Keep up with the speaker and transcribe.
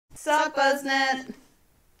Sup, Buzznet?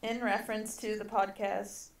 In reference to the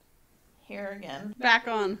podcast, here again. Back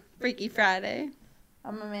on Freaky Friday.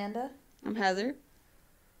 I'm Amanda. I'm Heather.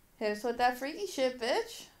 Hit us with that freaky shit,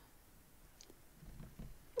 bitch.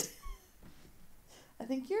 I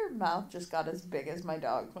think your mouth just got as big as my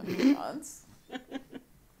dog when he yawns.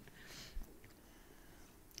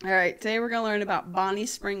 Alright, today we're going to learn about Bonnie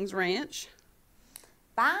Springs Ranch.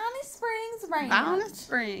 Bonnie Springs Ranch. Bonnie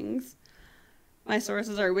Springs. My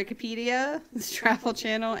sources are Wikipedia, the Travel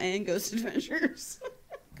Channel, and Ghost Adventures.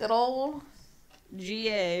 Good old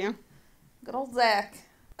GA. Good old Zach.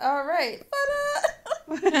 Alright.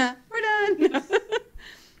 We're done.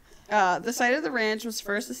 The site of the ranch was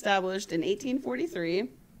first established in 1843,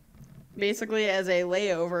 basically as a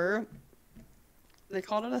layover. They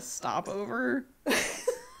called it a stopover.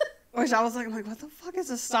 Which I was like, what the fuck is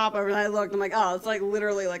a stopover? And I looked, I'm like, oh, it's like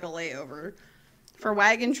literally like a layover for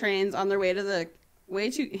wagon trains on their way to the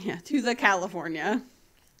California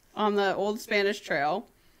on the old Spanish Trail.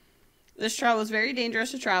 This trail was very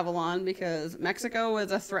dangerous to travel on because Mexico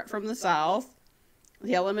was a threat from the south.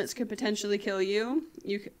 The elements could potentially kill you.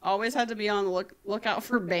 You always had to be on the lookout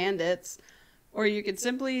for bandits, or you could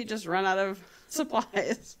simply just run out of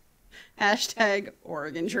supplies. Hashtag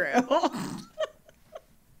Oregon Trail.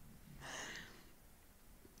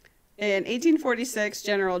 In 1846,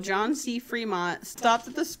 General John C. Fremont stopped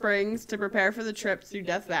at the springs to prepare for the trip through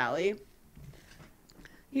Death Valley.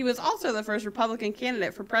 He was also the first Republican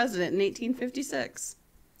candidate for president in 1856.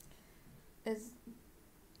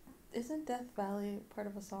 Isn't Death Valley part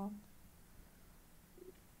of a song?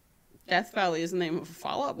 Death Valley is the name of a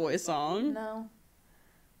Fall Out Boy song. No.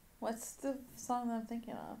 What's the song that I'm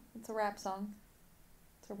thinking of? It's a rap song.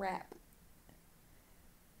 It's a rap.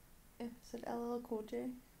 Is it LL Cool J?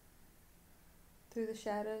 Through the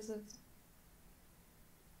shadows of...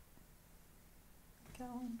 Go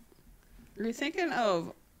on. Are you thinking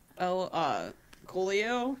of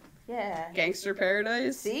Coolio? Yeah. Gangster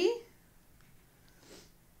Paradise? See?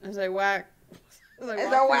 As I whack.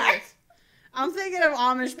 Whack. I'm thinking of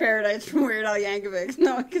Amish Paradise from Weird Al Yankovic.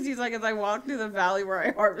 No, because he's like, as I walk through the valley where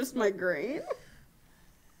I harvest my grain.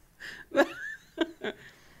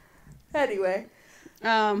 Anyway.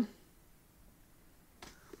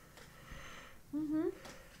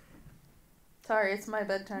 Sorry, it's my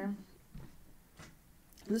bedtime.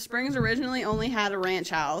 The Springs originally only had a ranch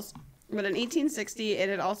house, but in 1860 it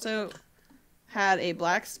had also had a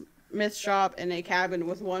blacksmith shop and a cabin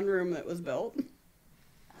with one room that was built.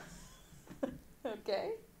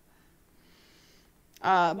 Okay.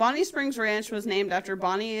 Bonnie Springs Ranch was named after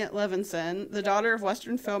Bonnie Levinson, the daughter of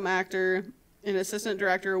Western film actor and assistant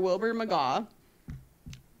director Wilbur McGaw.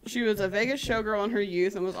 She was a Vegas showgirl in her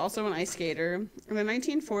youth and was also an ice skater. In the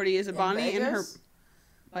 1940s, Bonnie and her...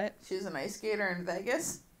 What? She was an ice skater in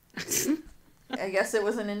Vegas? I guess it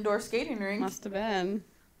was an indoor skating rink. Must have been.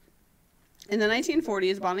 In the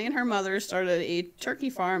 1940s, Bonnie and her mother started a turkey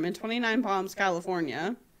farm in 29 Palms,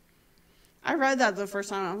 California. I read that the first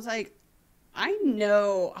time. I was like,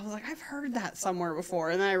 I've heard that somewhere before.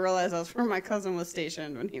 And then I realized that's where my cousin was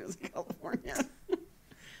stationed when he was in California.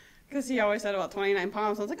 Because he always said about 29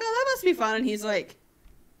 Palms. I was like, oh, that must be fun. And he's like,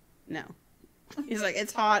 no. He's like,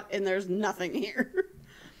 it's hot and there's nothing here.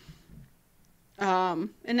 In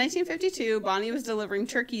 1952, Bonnie was delivering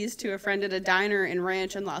turkeys to a friend at a diner and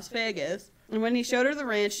ranch in Las Vegas. And when he showed her the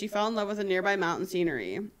ranch, she fell in love with the nearby mountain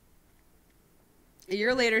scenery. A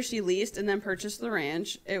year later, she leased and then purchased the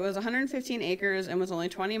ranch. It was 115 acres and was only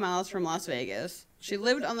 20 miles from Las Vegas. She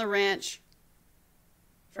lived on the ranch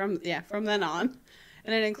from then on.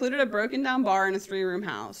 And it included a broken-down bar and a 3-room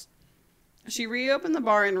house. She reopened the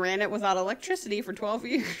bar and ran it without electricity for 12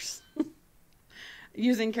 years,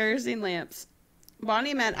 using kerosene lamps.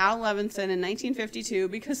 Bonnie met Al Levinson in 1952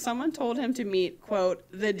 because someone told him to meet, quote,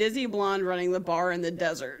 the dizzy blonde running the bar in the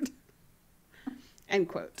desert, end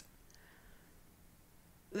quote.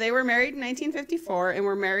 They were married in 1954 and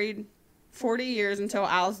were married 40 years until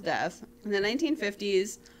Al's death. In the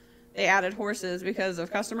 1950s, they added horses because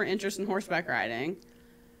of customer interest in horseback riding.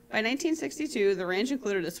 By 1962, the ranch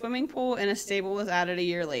included a swimming pool and a stable was added a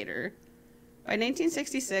year later. By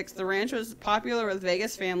 1966, the ranch was popular with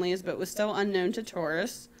Vegas families but was still unknown to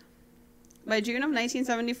tourists. By June of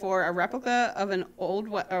 1974, a replica of a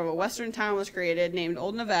western town was created named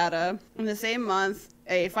Old Nevada. In the same month,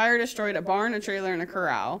 a fire destroyed a barn, a trailer, and a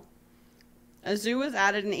corral. A zoo was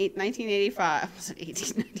added in 1985. Was it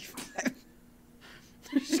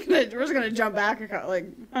 1895? We're just gonna jump back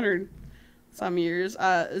 100 some years.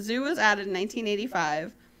 A zoo was added in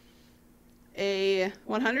 1985. A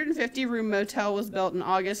 150-room motel was built in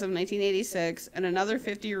August of 1986, and another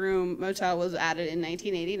 50-room motel was added in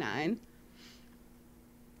 1989.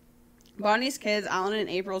 Bonnie's kids, Alan and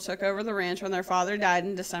April, took over the ranch when their father died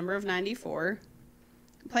in December of 94.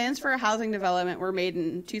 Plans for a housing development were made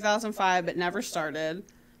in 2005 but never started.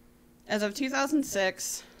 As of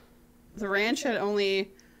 2006, the ranch had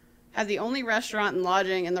the only restaurant and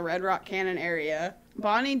lodging in the Red Rock Canyon area.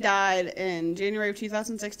 Bonnie died in January of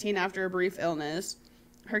 2016 after a brief illness.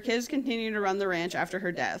 Her kids continued to run the ranch after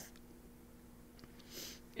her death.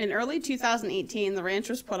 In early 2018, the ranch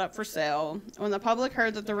was put up for sale. When the public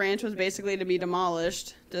heard that the ranch was basically to be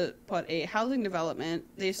demolished to put a housing development,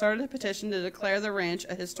 they started a petition to declare the ranch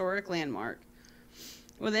a historic landmark.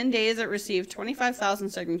 Within days, it received 25,000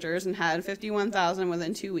 signatures and had 51,000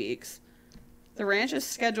 within 2 weeks. The ranch is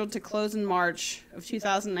scheduled to close in March of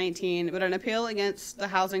 2019, but an appeal against the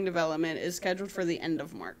housing development is scheduled for the end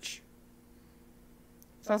of March.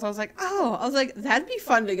 So I was like, that'd be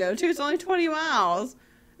fun to go to. It's only 20 miles.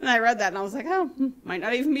 And I read that and I was like, might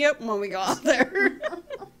not even be open when we go out there.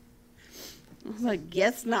 I was like,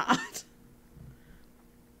 guess not.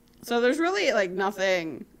 So there's really, like,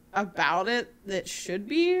 nothing about it that should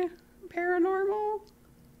be paranormal.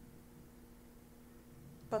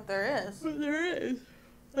 But there is. But there is.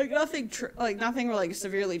 Like, nothing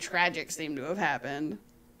severely tragic seemed to have happened.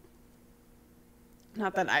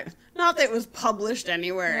 Not that it was published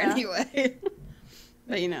anywhere anyway.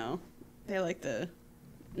 But, you know, they like to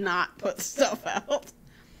not put stuff out.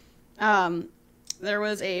 There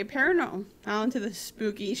was a paranormal, now into the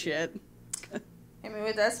spooky shit. Hit me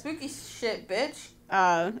with that spooky shit, bitch.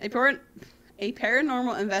 A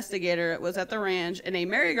paranormal investigator was at the ranch, and a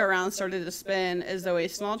merry-go-round started to spin as though a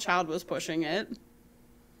small child was pushing it.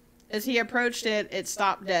 As he approached it, it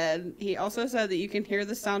stopped dead. He also said that you can hear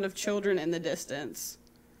the sound of children in the distance.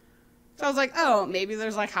 So I was like, oh, maybe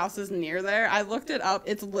there's, like, houses near there. I looked it up.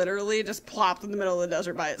 It's literally just plopped in the middle of the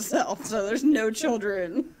desert by itself. So there's no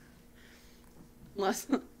children.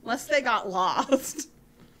 Unless they got lost.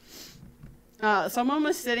 Someone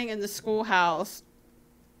was sitting in the schoolhouse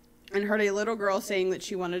and heard a little girl saying that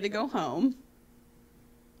she wanted to go home.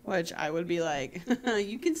 Which I would be like,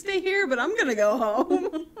 you can stay here, but I'm going to go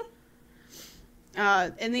home.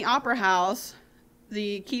 In the opera house,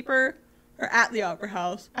 at the opera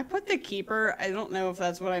house, I put the keeper, I don't know if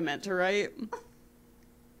that's what I meant to write.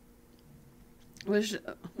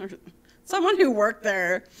 Someone who worked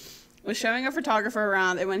there was showing a photographer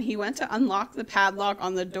around, and when he went to unlock the padlock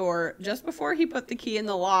on the door, just before he put the key in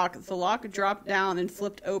the lock dropped down and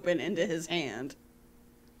flipped open into his hand.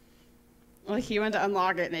 Like, he went to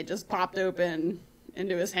unlock it, and it just popped open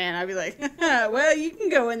into his hand. I'd be like, well, you can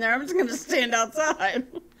go in there. I'm just going to stand outside.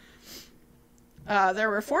 There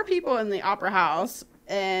were 4 people in the opera house,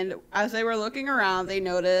 and as they were looking around, they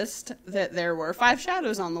noticed that there were 5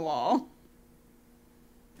 shadows on the wall.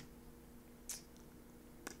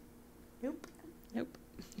 Nope.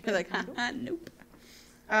 You're like, nope.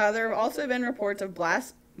 There have also been reports of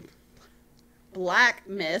black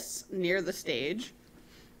mists near the stage.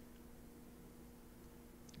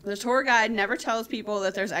 The tour guide never tells people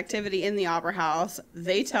that there's activity in the opera house.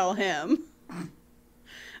 They tell him.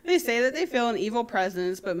 They say that they feel an evil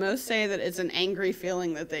presence, but most say that it's an angry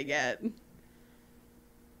feeling that they get.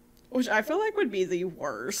 Which I feel like would be the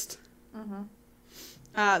worst.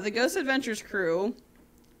 Mm-hmm. The Ghost Adventures crew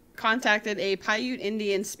contacted a Paiute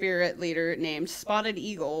Indian spirit leader named Spotted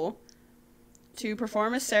Eagle to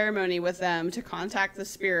perform a ceremony with them to contact the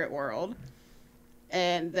spirit world.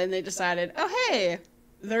 And then they decided, oh, hey,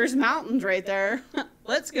 there's mountains right there.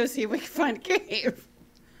 Let's go see if we can find a cave.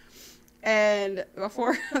 And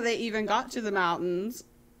before they even got to the mountains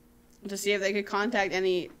to see if they could contact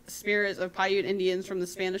any spirits of Paiute Indians from the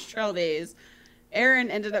Spanish Trail days,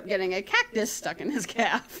 Aaron ended up getting a cactus stuck in his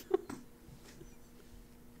calf.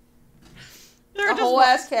 A whole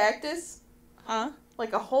ass cactus? Huh?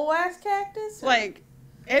 Like a whole ass cactus? Like,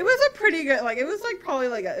 it was a pretty good, like, it was like probably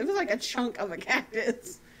like it was like a chunk of a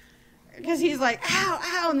cactus. Because he's like, ow,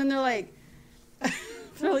 ow, and then they're like,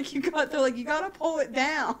 you gotta pull it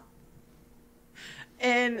down.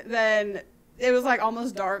 And then it was like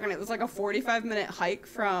almost dark, and it was like a 45-minute hike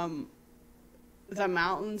from the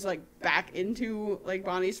mountains, like back into like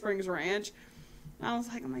Bonnie Springs Ranch. And I was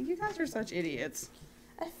like, you guys are such idiots.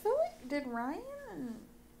 I feel like, did Ryan?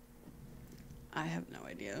 I have no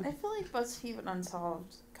idea. I feel like BuzzFeed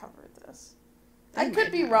Unsolved covered this. I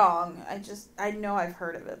could be wrong. I know I've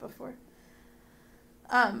heard of it before.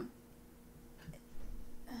 I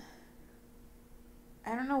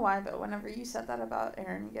I don't know why, but whenever you said that about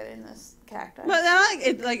Aaron getting this cacti. But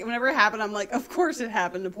then, whenever it happened, I'm like, of course it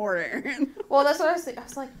happened to poor Aaron. Well, that's what I was thinking. I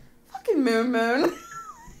was like, fucking Moon.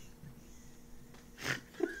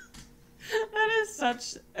 That is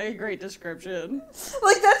such a great description.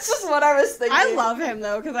 Like, that's just what I was thinking. I love him,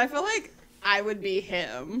 though, because I feel like I would be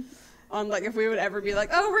him. On, like, if we would ever be like,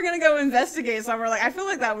 oh, we're gonna go investigate somewhere. Like, I feel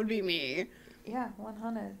like that would be me. Yeah,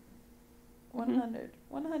 100. 100.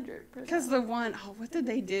 100%. Because what did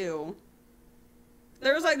they do?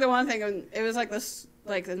 There was, like, the one thing, and it was, like, this,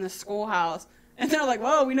 like, in the schoolhouse. And they're like,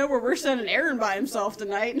 well, we know where we're sending Aaron by himself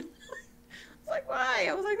tonight. It's like, why?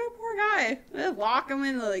 I was like, that poor guy. They lock him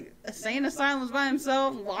in, like, a sane asylum by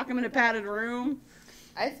himself, lock him in a padded room.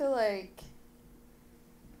 I feel like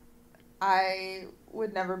I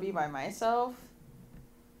would never be by myself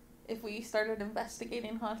if we started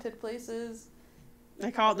investigating haunted places.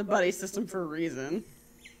 They call it the buddy system for a reason.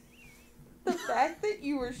 The fact that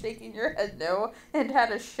you were shaking your head no and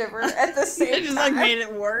had a shiver at the same time. It just, like, made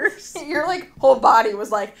it worse. Your, like, whole body was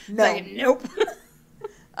like, no. Like, nope.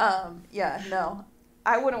 Yeah, no.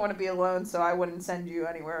 I wouldn't want to be alone, so I wouldn't send you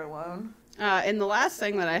anywhere alone. And the last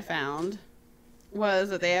thing that I found was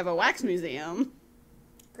that they have a wax museum.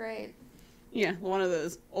 Great. Yeah, one of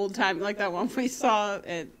those old time, like that one we saw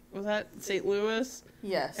at, was that St. Louis?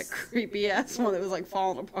 Yes. That creepy ass one that was like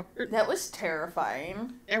falling apart. That was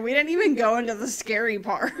terrifying. And we didn't even go into the scary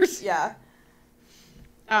part. Yeah.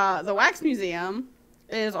 The Wax Museum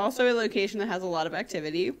is also a location that has a lot of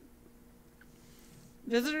activity.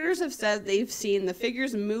 Visitors have said they've seen the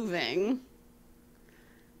figures moving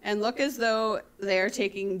and look as though they are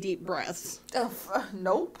taking deep breaths.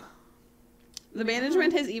 Nope. The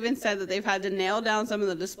management has even said that they've had to nail down some of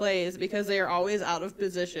the displays because they are always out of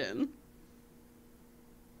position.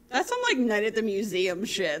 That's some, like, Night at the Museum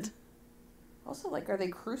shit. Also, like, are they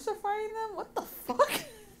crucifying them? What the fuck?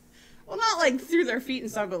 Well, not, like, through their feet and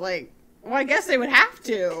stuff, but, like, well, I guess they would have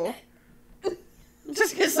to.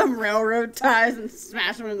 Just get some railroad ties and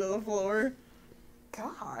smash them into the floor.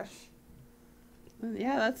 Gosh.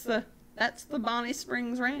 Yeah, that's the Bonnie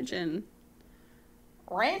Springs Ranching.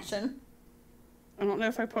 Ranching? I don't know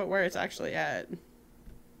if I put where it's actually at.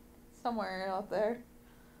 Somewhere out there.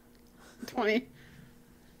 20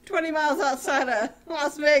 miles outside of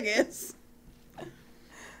Las Vegas.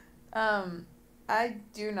 I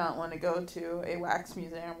do not want to go to a wax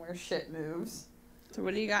museum where shit moves. So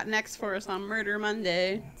what do you got next for us on Murder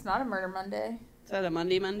Monday? It's not a Murder Monday. Is that a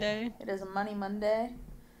Monday? It is a Money Monday.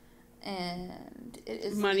 And it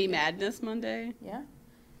is Money Madness Monday? Yeah.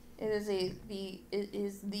 It is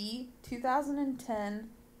the 2010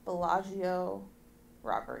 Bellagio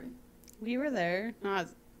robbery. We were there. Not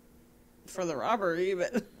for the robbery,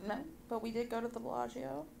 but... No, but we did go to the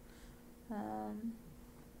Bellagio.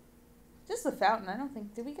 Just the fountain. I don't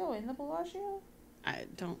think... Did we go in the Bellagio? I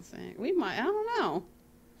don't think. We might. I don't know.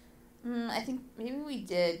 I think maybe we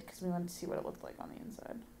did because we wanted to see what it looked like on the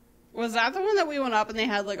inside. Was that the one that we went up and they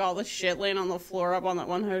had, like, all the shit laying on the floor up on that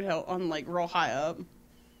one hotel on, like, real high up?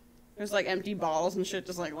 There's, like, empty bottles and shit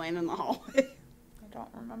just, like, laying in the hallway. I don't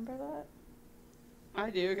remember that. I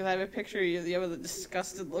do, because I have a picture of you with a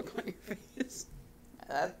disgusted look on your face.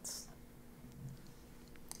 That's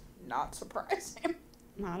not surprising.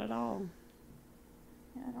 Not at all.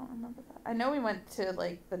 Yeah, I don't remember that. I know we went to,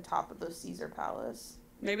 like, the top of the Caesar Palace.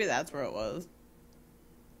 Maybe that's where it was.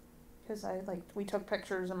 Because we took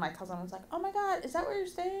pictures and my cousin was like, oh my god, is that where you're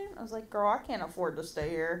staying? I was like, girl, I can't afford to stay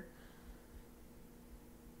here.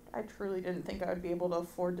 I truly didn't think I would be able to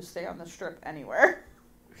afford to stay on the Strip anywhere.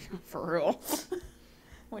 For real.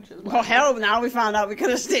 Which is well, hell, now we found out we could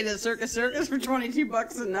have stayed at Circus for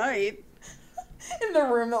 $22 a night. In the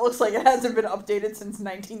room that looks like it hasn't been updated since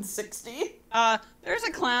 1960. There's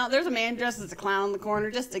a clown. There's a man dressed as a clown in the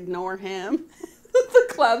corner. Just ignore him. The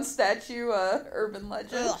clown statue, urban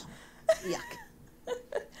legend. Ugh. Yuck.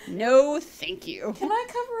 No, thank you. Can I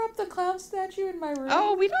cover up the clown statue in my room?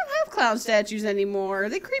 Oh, we don't have clown statues anymore.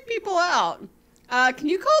 They creep people out. Can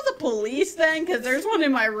you call the police then? Because there's one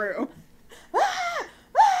in my room.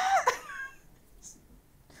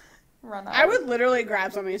 Run out. I would literally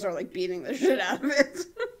grab something and start, like, beating the shit out of it.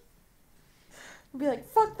 Be like,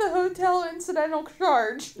 fuck the hotel incidental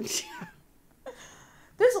charge. This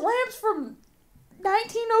lamp's from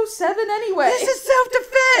 1907 anyway. This is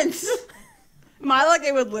self-defense. My luck,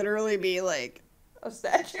 it would literally be, like, a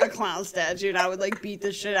statue. A clown statue, and I would, like, beat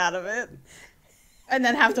the shit out of it. And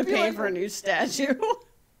then have to pay like for a new statue.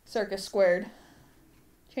 Circus Squared.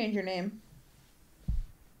 Change your name.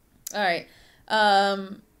 Alright.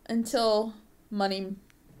 Until Monday.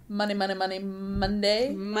 Money Madness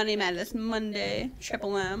Monday.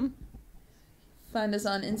 Triple M. Find us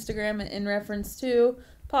on Instagram at In Reference To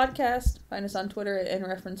Podcast. Find us on Twitter at In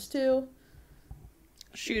Reference To.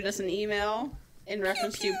 Shoot us an email in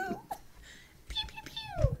reference to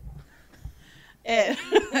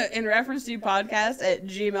in reference to podcast at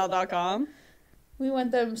gmail.com. We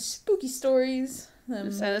want them spooky stories.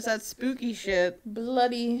 Send us that spooky shit.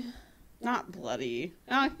 Bloody. Not bloody.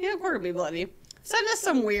 Yeah, of course it'll be bloody. Send us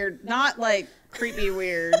some weird, not like creepy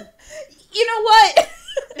weird. You know what?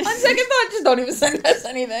 On second thought, just don't even send us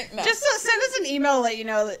anything. No. Just send us an email,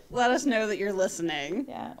 let us know that you're listening.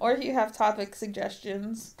 Yeah, or if you have topic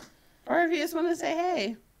suggestions. Or if you just want to say,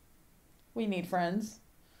 hey. We need friends.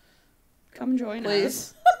 Come join Please.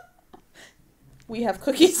 us. We have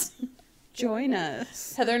cookies. Join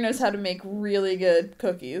us. Heather knows how to make really good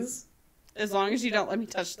cookies. As long as you don't let me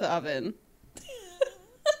touch the oven.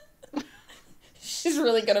 She's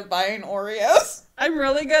really good at buying Oreos. I'm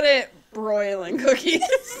really good at broiling cookies.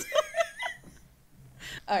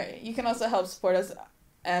 Alright, you can also help support us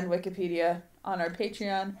and Wikipedia on our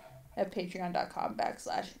Patreon at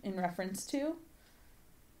patreon.com/inreference2.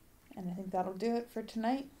 And I think that'll do it for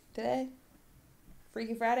today.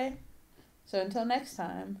 Freaky Friday. So until next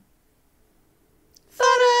time.